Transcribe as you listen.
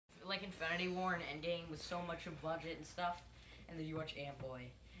like Infinity War and Endgame with so much of budget and stuff, and then you watch Ant Boy.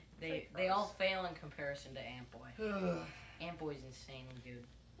 They all fail in comparison to Ant Boy. Ant Boy's insanely good.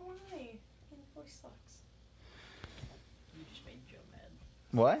 Why? Ant Boy sucks. You just made Joe mad.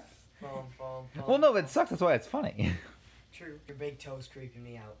 What? Fall. Well, no, it sucks. That's why it's funny. True. Your big toe's creeping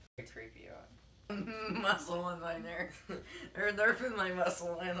me out. Creepy out. Muscle in my nerve. Or nerve in my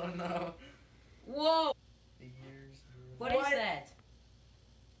muscle, I don't know. Whoa! The years. What is that?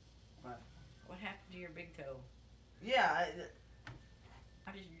 What? What happened to your big toe? Yeah.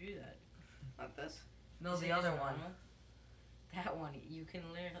 How did you do that? Not this. No, Is the it other just one. normal? That one, you can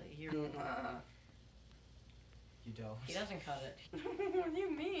literally hear. You don't. He doesn't cut it. What do you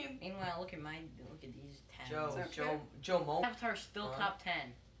mean? Meanwhile, look at these 10. Joe Mo. Avatar's still top 10.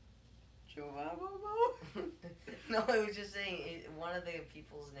 Joe Mama. No, I was just saying one of the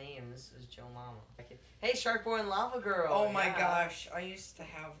people's names is Joe Mama. Hey, Shark Boy and Lava Girl. Oh my gosh, I used to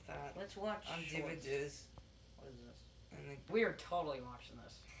have that Let's watch on shorts. DVDs. What is this? And We are totally watching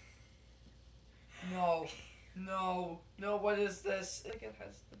this. no, what is this? Like it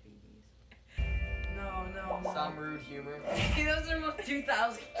has the BBs. No. Some rude humor. Those are most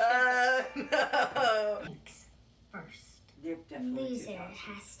 2000. No. Thanks. First. They're definitely Loser 2000.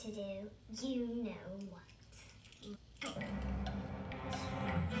 has to do you know what.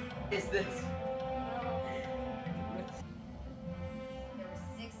 Is this?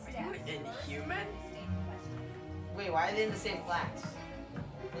 Are you an inhuman? Wait, why are they in the same class?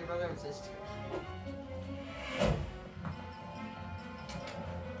 They're brother and sister.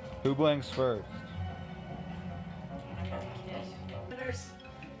 Who blinks first?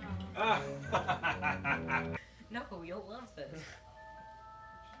 No, you'll love this.